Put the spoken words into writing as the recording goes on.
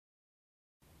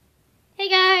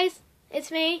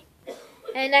it's me.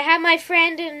 And I have my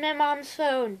friend in my mom's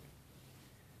phone.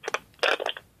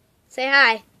 Say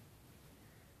hi.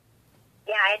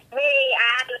 Yeah, it's me,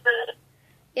 Abby.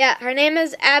 Yeah, her name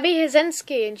is Abby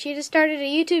Hazinski, and she just started a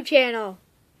YouTube channel.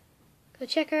 Go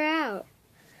check her out.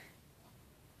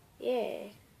 Yeah.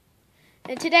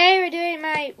 And today we're doing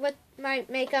my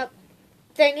makeup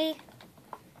thingy.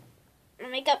 My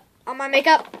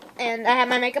makeup, and I have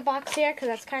my makeup box here because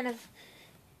that's kind of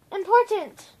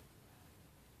important.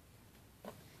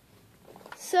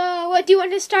 So, what do you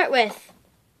want to start with?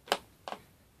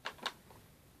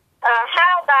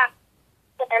 How about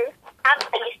you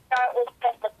start with the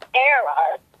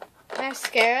mascaras?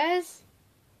 Mascaras?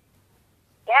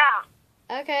 Yeah.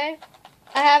 Okay.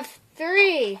 I have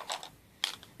 3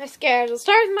 mascaras. We'll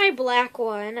start with my black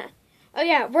one. Oh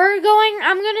yeah, I'm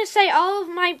going to say all of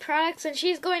my products, and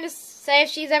she's going to say if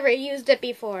she's ever used it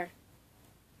before.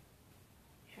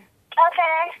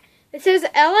 Okay. This is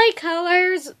LA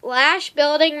Colors Lash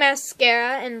Building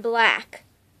Mascara in black.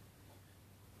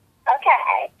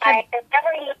 Okay. I've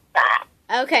never used that.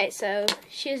 Okay, so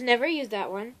she's never used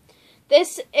that one.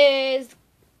 This is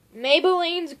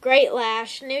Maybelline's Great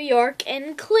Lash New York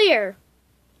in clear.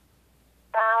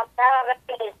 Never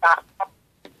used that.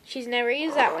 She's never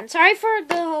used that one. Sorry for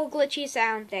the whole glitchy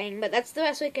sound thing, but that's the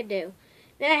best we could do.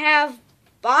 Then I have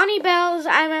Bonnie Bell's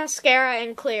Eye Mascara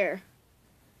in clear.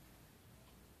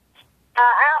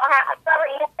 I've never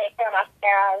used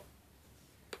mascaras.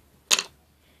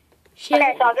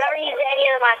 Okay, so I've never used any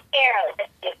of the mascaras.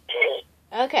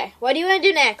 Okay, what do you want to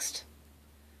do next?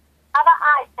 How about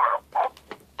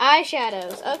eyeshadow?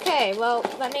 Eyeshadows. Okay, well,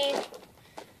 let me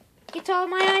get all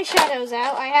my eyeshadows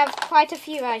out. I have quite a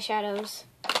few eyeshadows.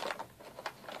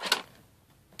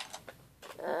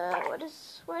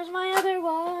 Where's my other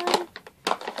one?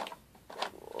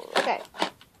 Okay.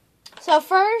 So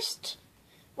first,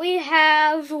 we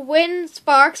have When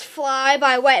Sparks Fly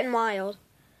by Wet n Wild.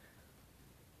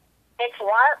 It's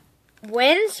what?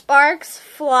 When Sparks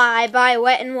Fly by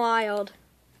Wet n Wild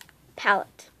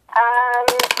palette.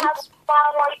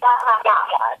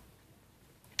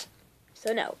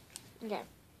 So no. Okay.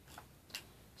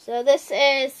 So this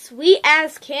is Sweet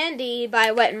as Candy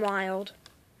by Wet n Wild.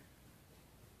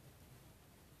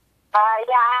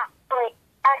 Yeah,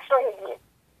 actually.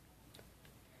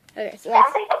 Okay, so I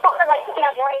that's... think it's something like you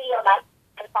have radio about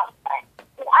I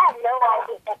have no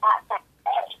idea what that's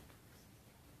saying.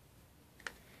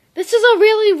 This is a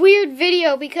really weird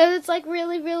video because it's like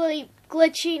really, really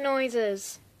glitchy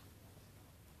noises.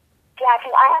 Yeah,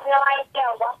 because I have no idea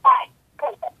what that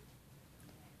is.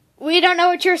 We don't know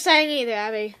what you're saying either,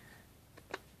 Abby.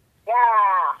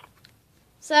 Yeah.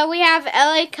 So we have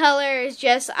LA Colors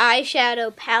Just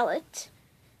Eyeshadow Palette.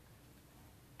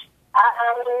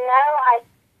 No,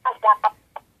 I've got.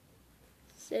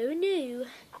 So new.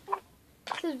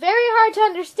 This is very hard to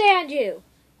understand you.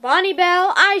 Bonnie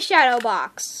Bell Eyeshadow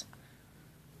Box.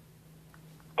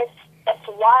 It's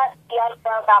what? You don't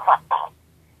know about what?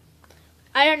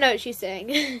 I don't know what she's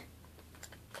saying.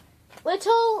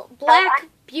 Little Black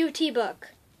Beauty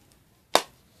Book.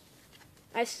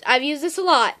 I've used this a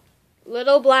lot.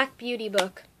 Little Black Beauty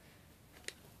Book.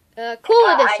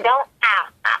 Cool edition. I don't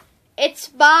have that. It's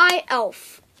by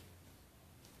Elf.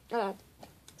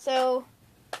 So,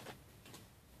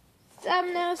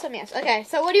 some no, some yes. Okay,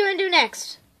 so what do you want to do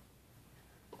next?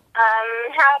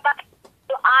 How about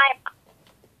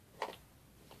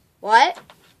What?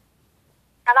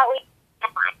 How about we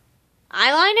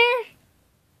Eyeliner?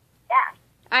 Yeah.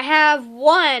 I have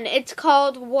one. It's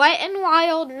called Wet n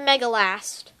Wild Mega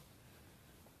Last.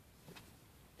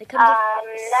 It comes no, I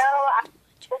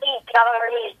never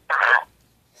used that.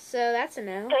 So that's a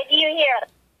no. Could you hear it?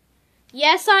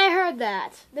 Yes, I heard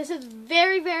that. This is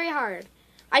very, very hard.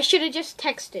 I should have just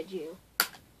texted you.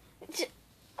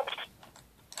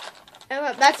 Oh,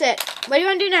 well, that's it. What do you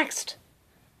want to do next?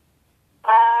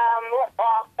 Lip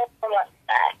gloss and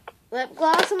lipstick. Lip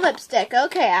gloss and lipstick.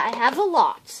 Okay, I have a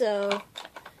lot, so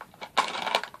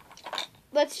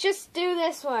let's just do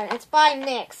this one. It's by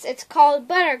NYX. It's called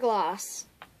Butter Gloss.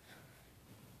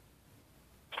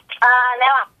 No,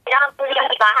 I don't believe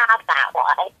I have that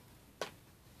one.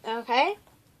 Okay.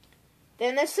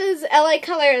 Then this is LA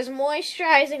Colors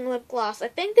Moisturizing Lip Gloss. I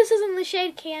think this is in the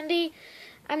shade Candy.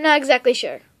 I'm not exactly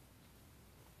sure.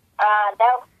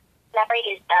 Nope. Never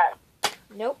used that.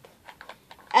 Nope.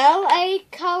 LA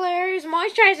Colors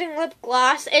Moisturizing Lip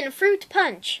Gloss in Fruit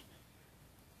Punch.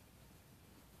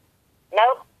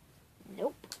 Nope.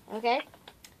 Nope. Okay.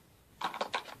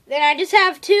 Then I just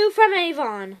have 2 from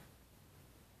Avon.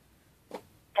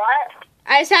 What?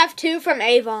 I just have 2 from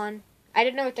Avon. I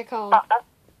didn't know what they're called.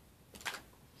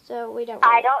 so we don't.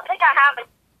 I don't think I have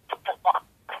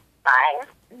a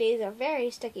These are very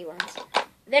sticky ones.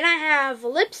 Then I have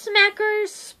Lip Smackers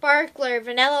Sparkler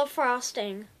Vanilla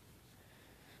Frosting.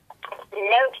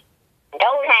 Nope,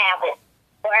 don't have it.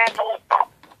 Wherever.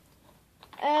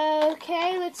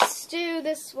 Okay, let's do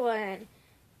this one.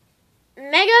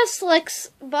 Mega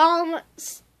Slicks Balm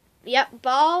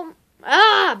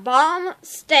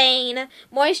Stain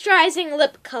Moisturizing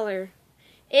Lip Color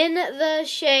in the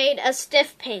shade A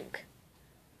Stiff Pink.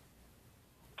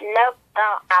 Nope,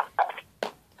 don't have it.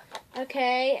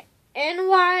 Okay,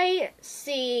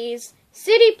 NYC's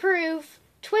City Proof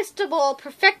Twistable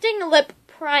Perfecting Lip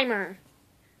Primer.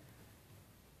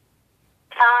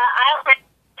 I don't have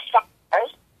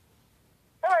stars.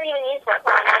 I never even used lip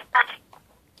primer.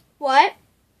 What?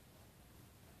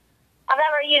 I've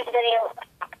never used any of it.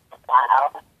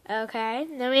 Okay,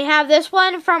 then we have this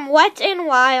one from Wet n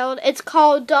Wild. It's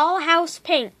called Dollhouse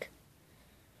Pink.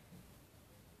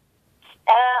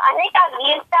 I think I've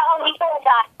used that one before,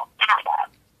 but I don't have it.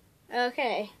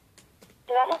 Okay.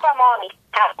 This is from Mommy.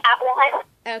 That one.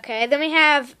 Okay, then we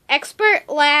have Expert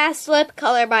Lash Lip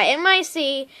Color by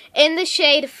NYC in the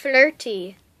shade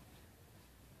Flirty.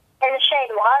 In the shade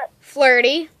what?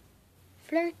 Flirty.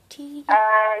 Flirty.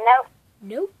 Nope.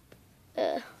 Nope.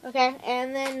 Okay,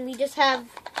 and then we just have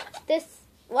this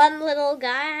one little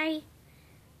guy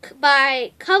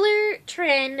by Color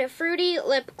Trend Fruity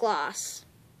Lip Gloss.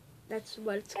 That's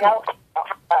what it's called. Nope.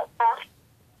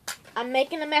 I'm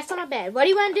making a mess on my bed. What do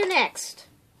you want to do next?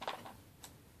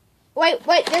 Wait,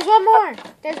 there's one more.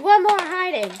 There's one more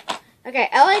hiding. Okay,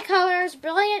 LA Colors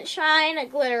Brilliant Shine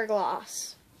Glitter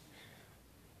Gloss.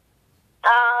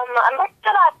 I'm not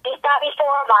gonna beat that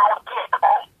before, but I don't have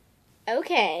it.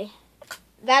 Okay,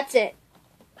 that's it.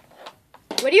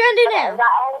 What do you want to do Okay, now? is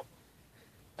that all?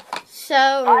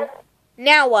 So, What?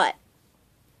 now what?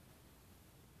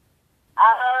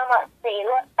 Let's see,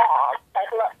 lip balm.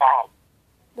 Like lip balm.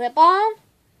 Lip balm?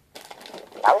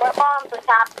 Lip balm, the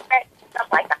top, stuff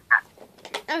like that.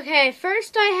 Okay,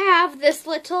 first I have this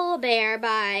little bear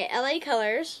by LA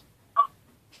Colors.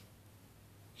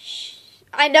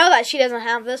 I know that she doesn't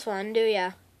have this one, do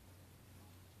ya?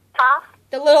 Huh?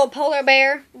 The little polar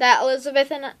bear that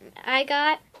Elizabeth and I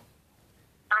got.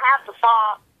 I have the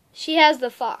fox. She has the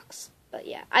fox. But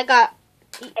yeah, I got...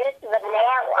 It's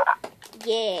vanilla.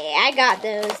 Yeah, I got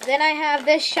those. Then I have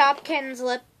this Shopkins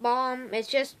lip balm. It's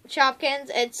just Shopkins.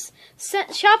 It's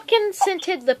Shopkins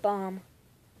scented lip balm.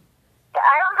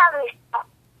 I don't have any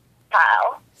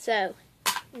style. So,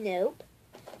 nope.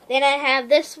 Then I have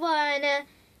this one,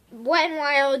 Wet n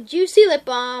Wild Juicy Lip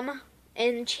Balm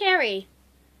in Cherry.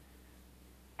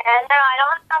 And no, I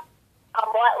don't have a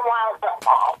Wet n Wild lip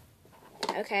balm.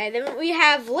 Okay, then we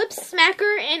have Lip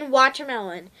Smacker in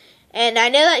Watermelon. And I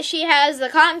know that she has the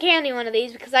cotton candy one of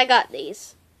these because I got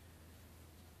these.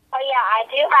 Oh yeah, I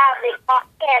do have the cotton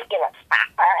candy lip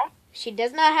smacker. She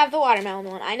does not have the watermelon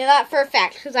one. I know that for a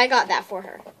fact because I got that for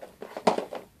her.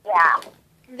 Yeah.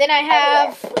 Then I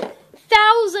have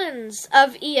thousands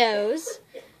of EOs.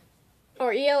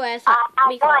 Or EOS.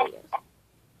 We call it EOS.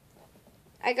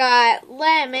 I got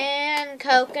lemon,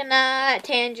 coconut,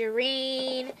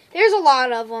 tangerine. There's a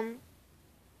lot of them.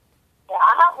 Yeah,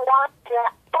 I have one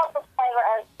that's the flavor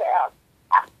as well.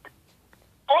 I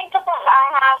think the one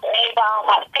I have is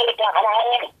like pink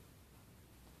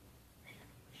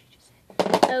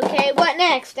lemonade. Okay, what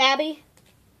next, Abby?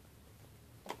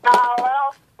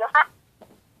 Well,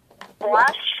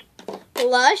 blush.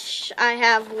 Blush. I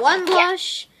have one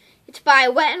blush. It's by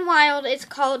Wet n Wild. It's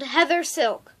called Heather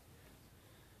Silk.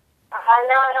 No,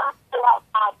 I don't do a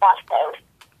blush though.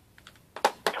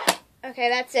 Okay,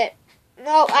 that's it.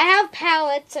 Well, I have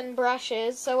palettes and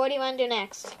brushes, so what do you want to do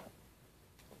next?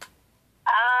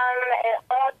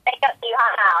 What makeup do you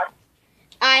have?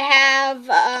 I have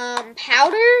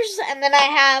powders, and then I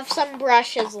have some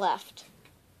brushes left.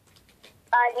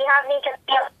 Do you have any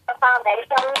concealer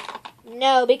foundation?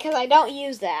 No, because I don't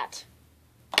use that.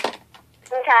 Okay,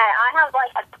 I have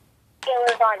like a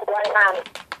concealer on going around.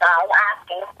 So I was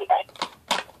asking if you guys.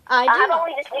 I I do.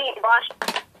 only just need blush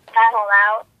panel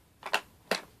out.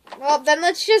 Well, then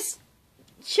let's just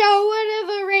show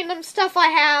whatever random stuff I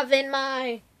have in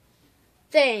my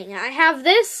thing. I have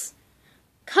this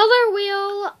Color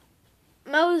Wheel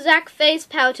Mosaic Face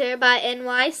Powder by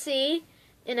NYC,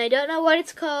 and I don't know what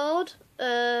it's called.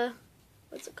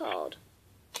 What's it called?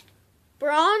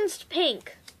 Bronzed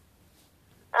Pink.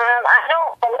 I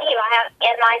don't believe I have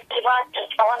NYC brushes,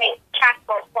 so let me check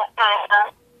what kind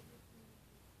of.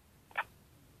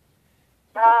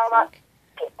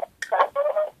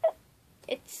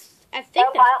 It's, I think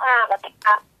Nope, I don't have it.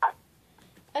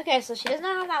 Okay, so she does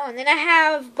not have that one. Then I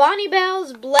have Bonnie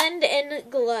Bell's Blend and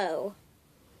Glow.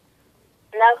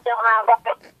 No, don't have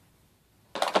that.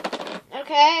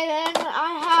 Okay, then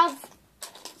I have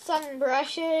some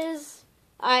brushes.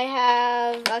 I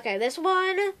have, okay, this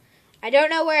one. I don't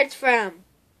know where it's from.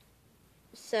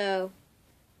 So,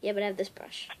 yeah, but I have this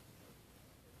brush.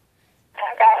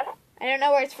 Okay. I don't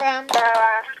know where it's from. So,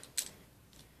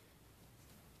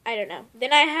 I don't know.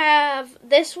 Then I have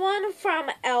this one from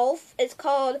e.l.f. It's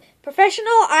called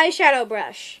Professional Eyeshadow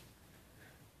Brush.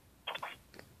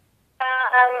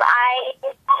 I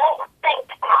don't think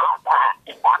I have that.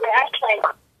 Actually,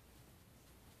 oh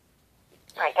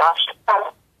my gosh.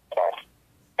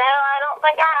 No, I don't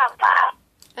think I have that.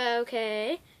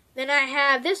 Okay. Then I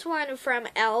have this one from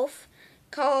e.l.f.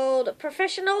 called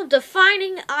Professional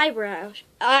Defining Eye Brush.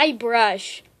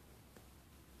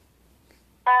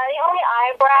 The only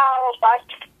eyebrow brush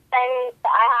things I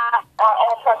have are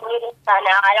all from Beauty Sun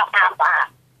now. I don't have that.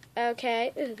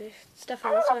 Okay. Ooh, there's stuff I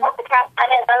on this don't know one. what the crap that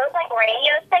is. Are those like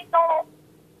radio signals?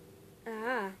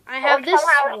 I have this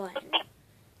one.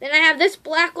 Then I have this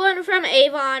black one from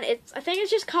Avon. I think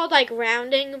it's just called like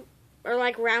rounding or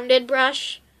like rounded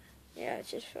brush. Yeah,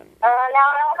 it's just from. No, I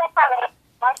don't think I have any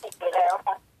brushes either.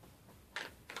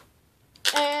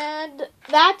 And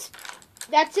that's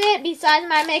it. Besides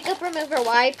my makeup remover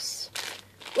wipes,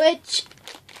 which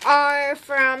are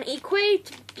from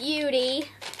Equate Beauty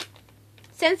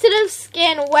Sensitive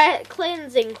Skin Wet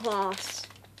Cleansing Cloths.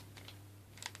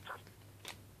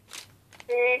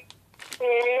 No,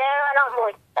 I don't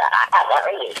believe that. I have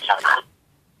never used them.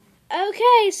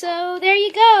 Okay, so there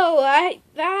you go. I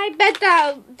bet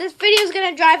that this video is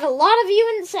gonna drive a lot of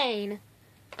you insane.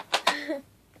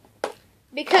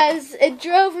 Because it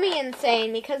drove me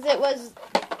insane, because it was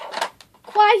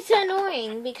quite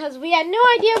annoying, because we had no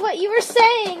idea what you were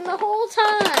saying the whole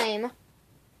time.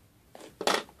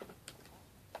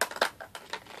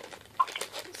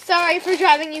 Sorry for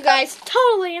driving you guys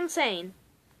totally insane.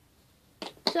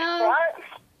 So,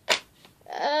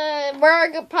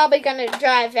 we're probably gonna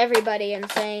drive everybody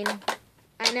insane.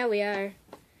 I know we are.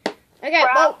 Okay,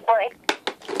 well,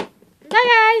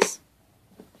 bye guys.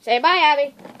 Say bye,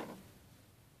 Abby.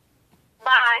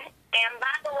 Bye. And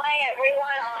by the way,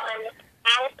 everyone on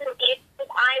Addison's YouTube,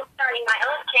 I'm starting my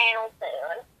own channel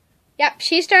soon. Yep,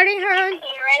 she's starting her own. Can't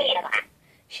hear any of that.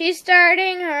 She's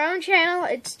starting her own channel.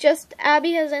 It's just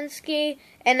Abby Hazinski,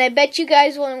 and I bet you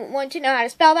guys will want to know how to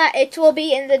spell that. It will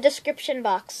be in the description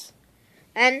box.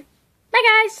 And bye,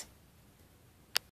 guys.